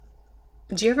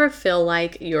Do you ever feel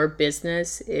like your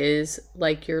business is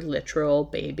like your literal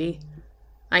baby?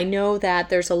 I know that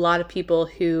there's a lot of people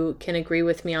who can agree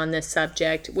with me on this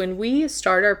subject. When we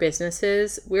start our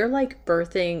businesses, we're like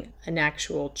birthing an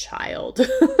actual child.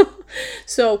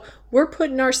 So we're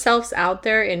putting ourselves out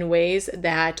there in ways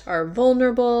that are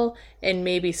vulnerable and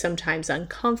maybe sometimes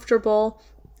uncomfortable.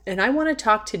 And I want to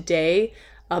talk today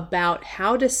about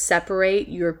how to separate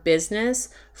your business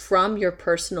from your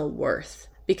personal worth,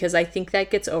 because I think that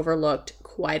gets overlooked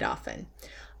quite often.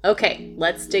 Okay,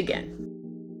 let's dig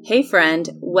in. Hey friend,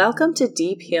 welcome to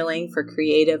Deep Healing for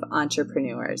Creative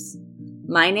Entrepreneurs.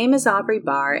 My name is Aubrey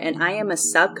Barr and I am a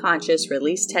subconscious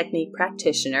release technique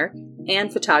practitioner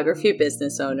and photography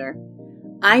business owner.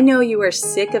 I know you are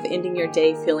sick of ending your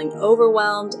day feeling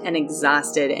overwhelmed and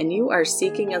exhausted, and you are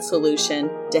seeking a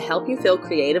solution to help you feel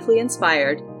creatively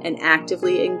inspired and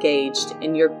actively engaged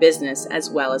in your business as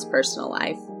well as personal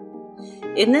life.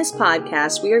 In this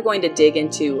podcast, we are going to dig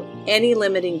into any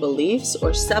limiting beliefs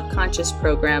or subconscious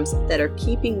programs that are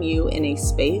keeping you in a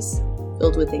space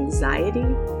filled with anxiety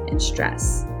and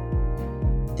stress.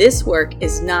 This work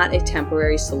is not a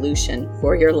temporary solution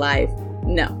for your life.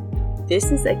 No,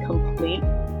 this is a complete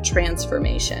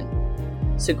transformation.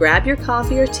 So grab your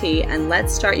coffee or tea and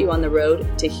let's start you on the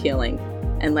road to healing.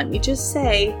 And let me just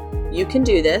say, you can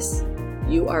do this.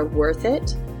 You are worth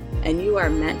it. And you are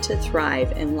meant to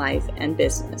thrive in life and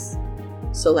business.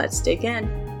 So let's dig in.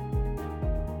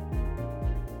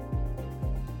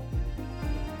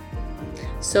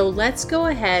 So let's go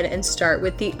ahead and start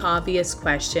with the obvious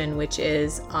question, which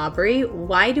is, Aubrey,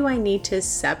 why do I need to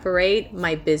separate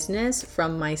my business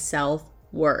from my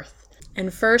self-worth?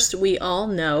 And first, we all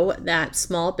know that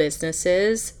small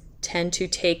businesses tend to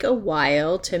take a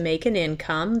while to make an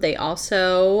income. They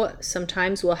also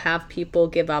sometimes will have people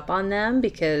give up on them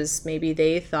because maybe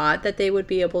they thought that they would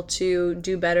be able to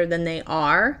do better than they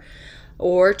are,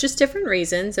 or just different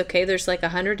reasons. Okay, there's like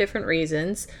 100 different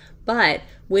reasons. But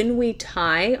when we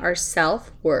tie our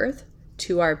self-worth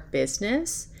to our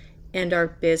business and our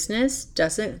business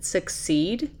doesn't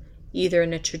succeed, either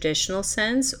in a traditional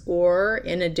sense or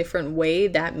in a different way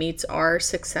that meets our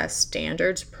success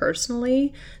standards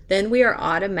personally, then we are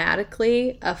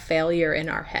automatically a failure in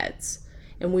our heads.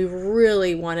 And we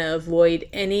really want to avoid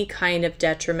any kind of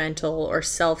detrimental or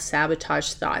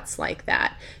self-sabotage thoughts like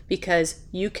that, because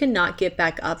you cannot get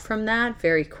back up from that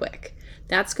very quick.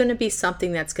 That's going to be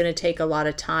something that's going to take a lot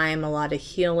of time, a lot of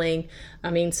healing.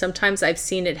 I mean, sometimes I've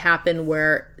seen it happen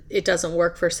where it doesn't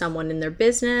work for someone in their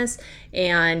business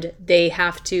and they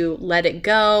have to let it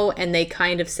go, and they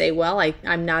kind of say, well,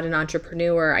 I'm not an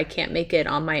entrepreneur. I can't make it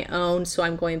on my own, so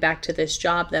I'm going back to this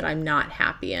job that I'm not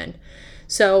happy in.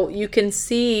 So you can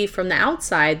see from the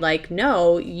outside, like,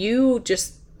 no, you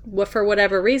just, for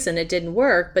whatever reason, it didn't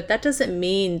work, but that doesn't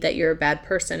mean that you're a bad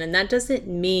person, and that doesn't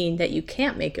mean that you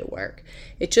can't make it work.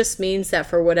 It just means that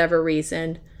for whatever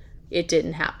reason, it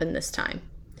didn't happen this time.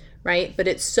 Right? But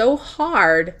it's so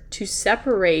hard to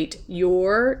separate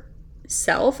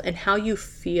yourself and how you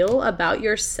feel about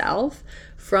yourself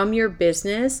from your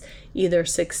business, either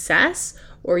success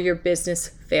or your business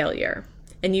failure.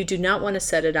 And you do not want to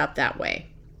set it up that way.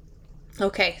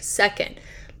 Okay, second,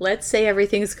 let's say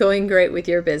everything's going great with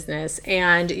your business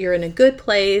and you're in a good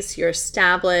place, you're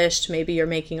established, maybe you're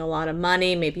making a lot of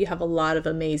money, maybe you have a lot of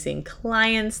amazing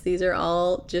clients. These are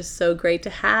all just so great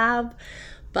to have.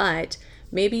 But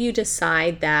maybe you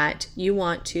decide that you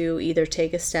want to either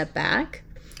take a step back,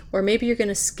 or maybe you're going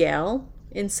to scale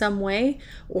in some way,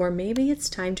 or maybe it's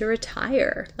time to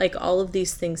retire. Like, all of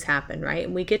these things happen, right?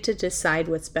 And we get to decide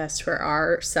what's best for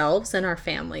ourselves and our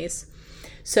families.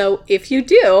 So if you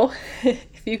do,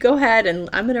 if you go ahead and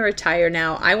I'm going to retire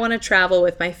now, I want to travel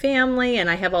with my family and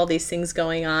I have all these things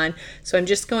going on, so I'm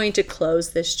just going to close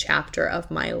this chapter of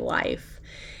my life.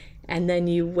 And then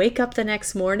you wake up the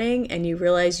next morning and you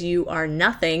realize you are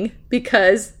nothing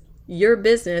because your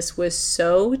business was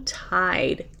so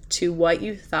tied to what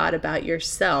you thought about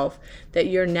yourself that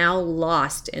you're now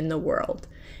lost in the world.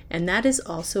 And that is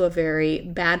also a very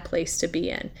bad place to be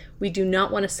in. We do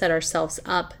not want to set ourselves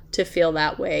up to feel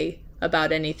that way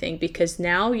about anything, because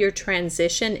now your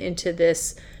transition into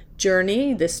this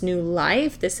journey, this new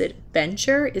life, this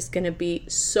adventure is going to be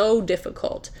so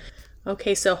difficult.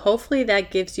 Okay, so hopefully that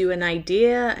gives you an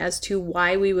idea as to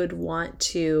why we would want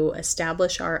to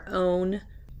establish our own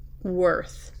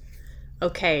worth.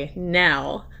 Okay,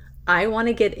 now I want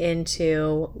to get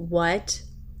into what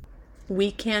we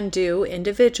can do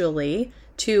individually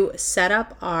to set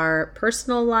up our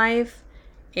personal life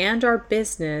and our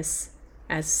business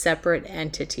as separate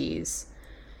entities.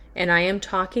 And I am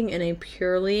talking in a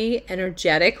purely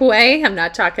energetic way. I'm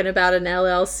not talking about an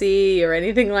LLC or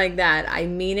anything like that. I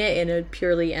mean it in a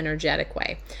purely energetic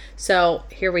way. So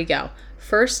here we go.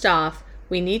 First off,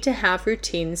 we need to have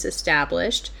routines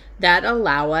established that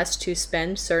allow us to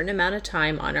spend a certain amount of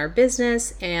time on our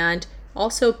business and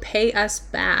also pay us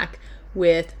back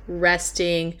with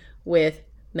resting, with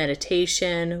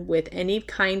meditation, with any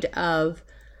kind of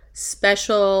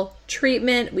special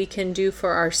treatment we can do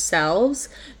for ourselves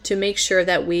to make sure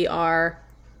that we are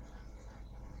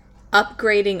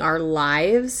upgrading our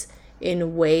lives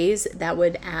in ways that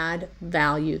would add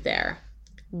value there.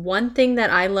 One thing that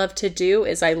I love to do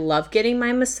is I love getting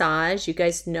my massage. You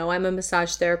guys know I'm a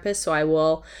massage therapist, so I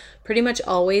will pretty much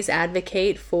always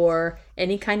advocate for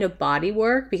any kind of body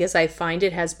work because I find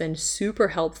it has been super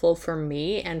helpful for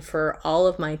me and for all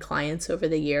of my clients over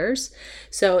the years.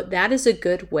 So that is a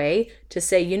good way to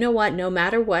say, you know what, no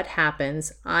matter what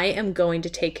happens, I am going to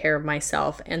take care of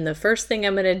myself. And the first thing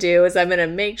I'm going to do is I'm going to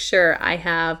make sure I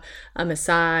have a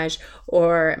massage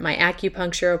or my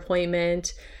acupuncture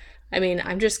appointment. I mean,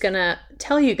 I'm just going to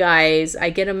tell you guys,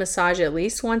 I get a massage at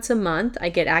least once a month. I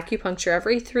get acupuncture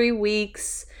every 3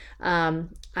 weeks.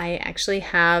 I actually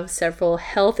have several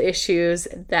health issues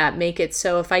that make it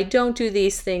so if I don't do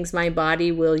these things, my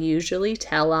body will usually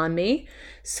tell on me.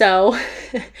 So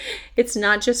it's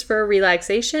not just for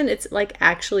relaxation. It's like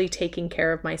actually taking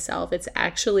care of myself. It's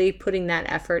actually putting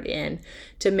that effort in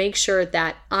to make sure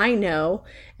that I know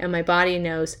and my body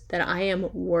knows that I am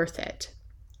worth it.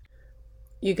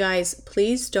 You guys,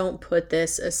 please don't put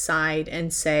this aside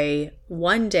and say,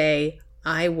 one day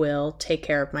I will take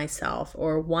care of myself,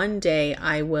 or one day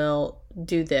I will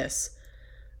do this.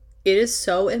 It is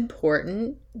so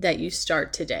important that you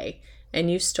start today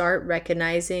and you start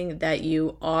recognizing that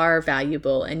you are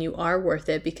valuable and you are worth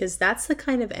it, because that's the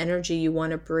kind of energy you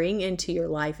want to bring into your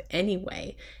life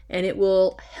anyway. And it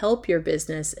will help your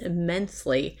business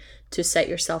immensely to set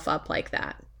yourself up like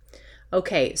that.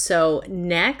 Okay, so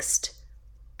next,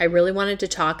 I really wanted to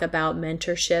talk about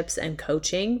mentorships and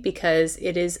coaching because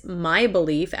it is my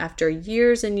belief, after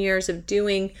years and years of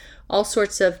doing all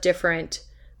sorts of different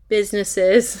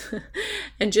businesses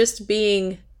and just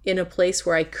being in a place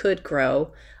where I could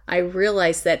grow, I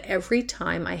realized that every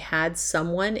time I had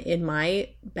someone in my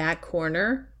back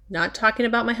corner, not talking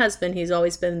about my husband, he's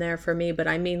always been there for me, but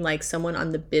I mean like someone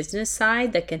on the business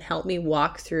side that can help me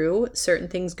walk through certain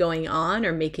things going on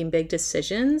or making big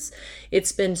decisions.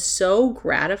 It's been so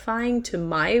gratifying to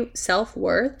my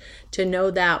self-worth to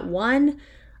know that, one,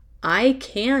 I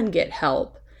can get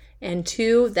help, and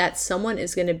two, that someone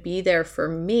is going to be there for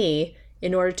me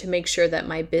in order to make sure that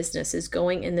my business is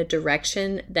going in the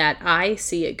direction that I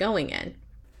see it going in.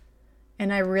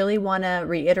 And I really want to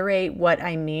reiterate what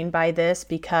I mean by this,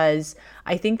 because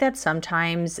I think that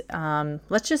sometimes,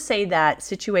 let's just say that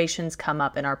situations come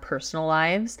up in our personal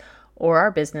lives or our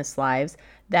business lives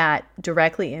that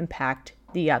directly impact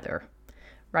the other,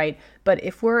 right? But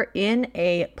if we're in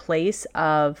a place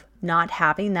of not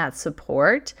having that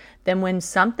support, then when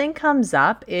something comes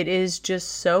up, it is just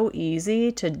so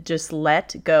easy to just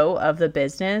let go of the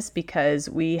business because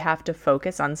we have to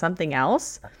focus on something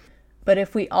else. But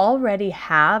if we already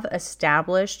have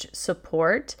established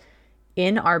support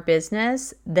in our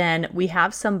business, then we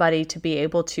have somebody to be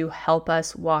able to help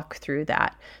us walk through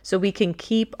that so we can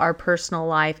keep our personal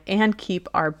life and keep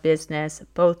our business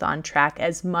both on track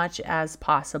as much as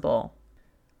possible.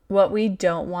 What we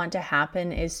don't want to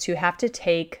happen is to have to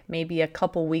take maybe a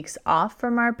couple weeks off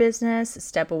from our business,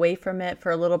 step away from it for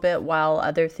a little bit while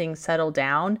other things settle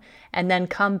down, and then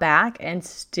come back and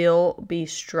still be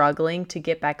struggling to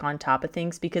get back on top of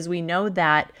things, because we know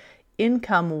that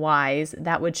income-wise,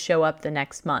 that would show up the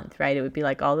next month, right? It would be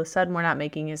like all of a sudden we're not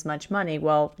making as much money.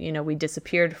 Well, we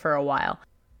disappeared for a while.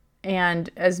 And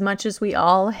as much as we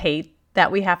all hate that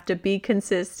we have to be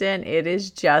consistent, it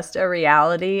is just a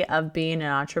reality of being an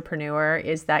entrepreneur,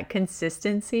 is that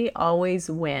consistency always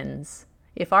wins.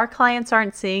 If our clients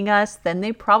aren't seeing us, then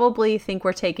they probably think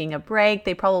we're taking a break.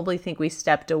 They probably think we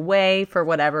stepped away for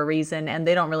whatever reason, and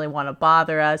they don't really want to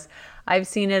bother us. I've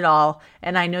seen it all,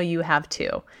 and I know you have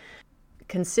too.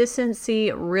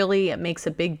 Consistency really makes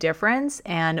a big difference,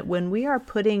 and when we are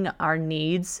putting our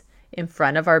needs in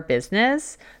front of our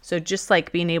business, so just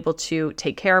like being able to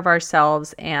take care of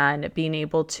ourselves and being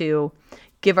able to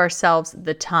give ourselves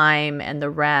the time and the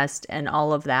rest and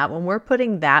all of that, when we're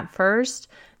putting that first,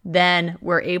 then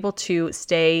we're able to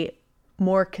stay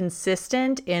more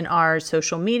consistent in our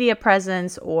social media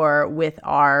presence or with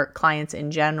our clients in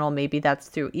general. Maybe that's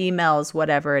through emails,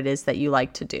 whatever it is that you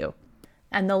like to do.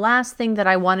 And the last thing that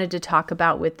I wanted to talk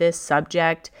about with this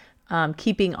subject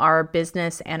keeping our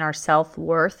business and our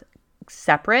self-worth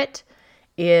separate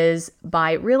is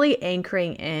by really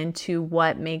anchoring into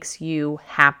what makes you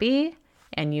happy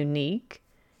and unique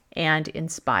and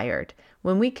inspired.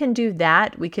 When we can do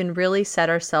that, we can really set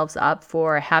ourselves up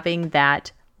for having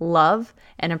that love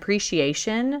and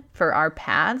appreciation for our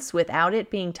paths without it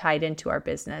being tied into our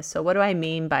business. So what do I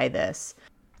mean by this?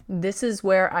 This is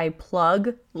where I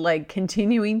plug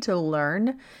continuing to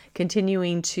learn,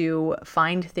 continuing to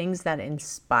find things that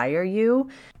inspire you,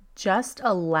 just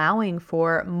allowing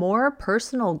for more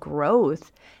personal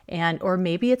growth, or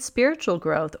maybe it's spiritual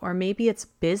growth, or maybe it's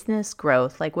business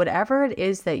growth, whatever it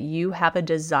is that you have a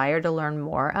desire to learn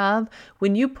more of.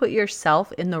 When you put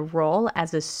yourself in the role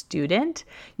as a student,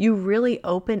 you really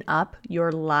open up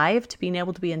your life to being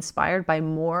able to be inspired by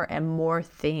more and more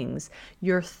things.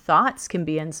 Your thoughts can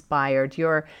be inspired,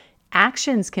 your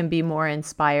actions can be more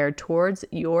inspired towards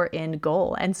your end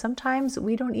goal. And sometimes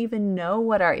we don't even know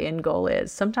what our end goal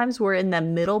is. Sometimes we're in the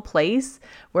middle place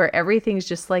where everything's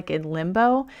just in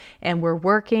limbo, and we're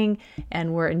working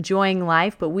and we're enjoying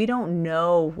life, but we don't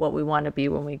know what we want to be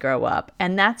when we grow up.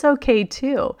 And that's okay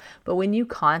too. But when you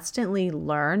constantly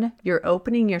learn, you're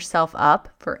opening yourself up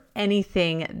for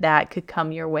anything that could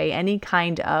come your way, any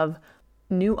kind of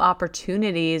new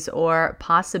opportunities or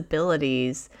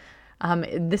possibilities.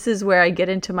 This is where I get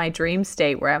into my dream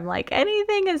state where I'm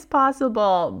anything is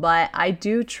possible. But I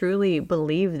do truly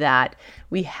believe that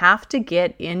we have to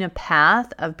get in a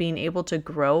path of being able to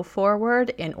grow forward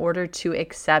in order to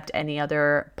accept any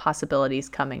other possibilities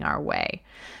coming our way.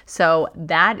 So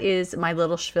that is my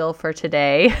little spiel for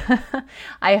today.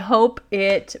 I hope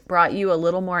it brought you a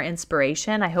little more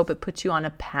inspiration. I hope it puts you on a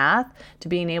path to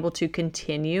being able to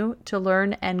continue to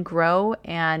learn and grow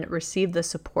and receive the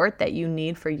support that you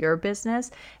need for your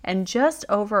business, and just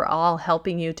overall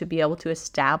helping you to be able to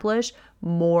establish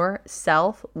more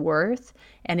self-worth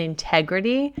and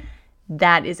integrity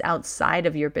that is outside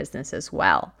of your business as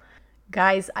well.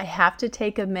 Guys, I have to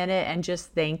take a minute and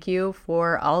just thank you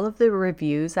for all of the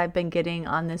reviews I've been getting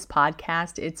on this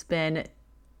podcast. It's been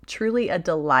truly a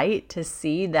delight to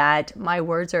see that my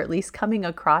words are at least coming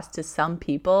across to some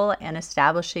people and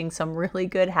establishing some really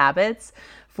good habits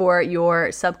for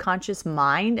your subconscious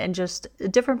mind and just a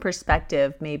different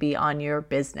perspective maybe on your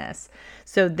business.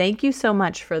 So thank you so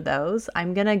much for those.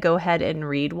 I'm going to go ahead and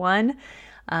read one.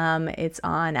 It's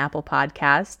on Apple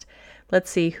Podcast. Let's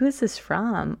see, who is this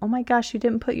from? Oh my gosh, you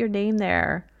didn't put your name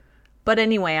there. But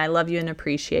anyway, I love you and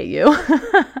appreciate you.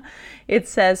 It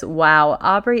says, wow,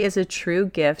 Aubrey is a true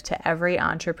gift to every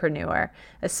entrepreneur,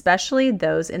 especially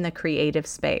those in the creative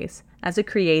space. As a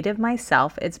creative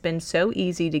myself, it's been so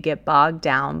easy to get bogged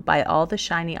down by all the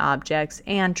shiny objects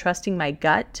and trusting my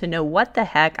gut to know what the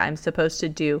heck I'm supposed to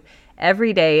do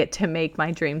every day to make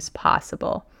my dreams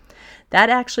possible. That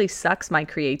actually sucks my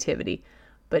creativity,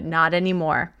 but not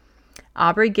anymore.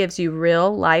 Aubrey gives you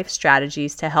real life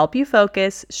strategies to help you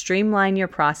focus, streamline your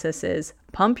processes,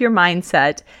 pump your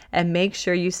mindset, and make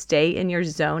sure you stay in your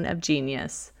zone of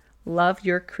genius. Love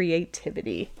your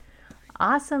creativity.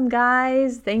 Awesome,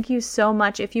 guys. Thank you so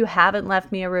much. If you haven't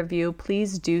left me a review,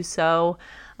 please do so.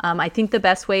 I think the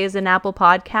best way is an Apple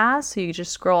Podcast. So you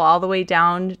just scroll all the way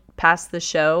down past the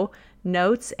show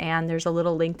notes, and there's a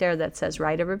little link there that says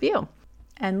write a review.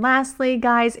 And lastly,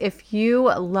 guys, if you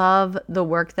love the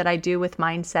work that I do with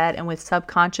mindset and with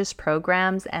subconscious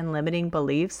programs and limiting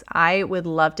beliefs, I would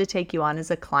love to take you on as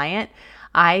a client.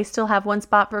 I still have one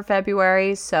spot for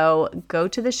February, so go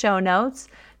to the show notes,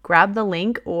 grab the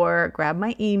link or grab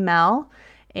my email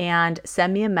and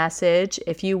send me a message.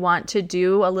 If you want to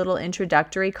do a little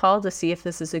introductory call to see if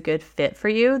this is a good fit for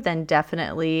you, then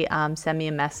definitely send me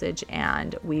a message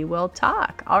and we will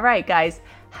talk. All right, guys,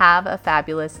 have a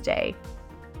fabulous day.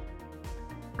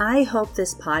 I hope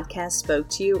this podcast spoke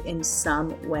to you in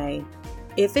some way.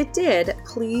 If it did,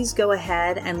 please go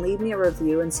ahead and leave me a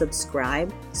review and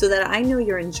subscribe so that I know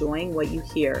you're enjoying what you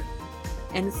hear.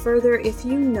 And further, if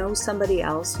you know somebody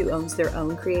else who owns their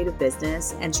own creative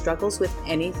business and struggles with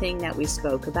anything that we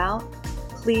spoke about,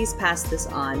 please pass this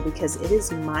on, because it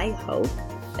is my hope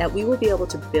that we will be able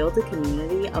to build a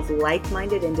community of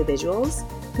like-minded individuals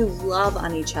who love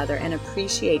on each other and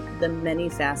appreciate the many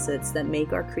facets that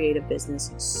make our creative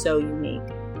business so unique.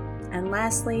 And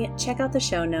lastly, check out the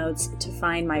show notes to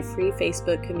find my free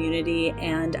Facebook community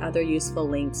and other useful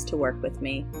links to work with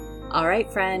me. All right,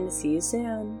 friend, see you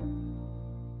soon.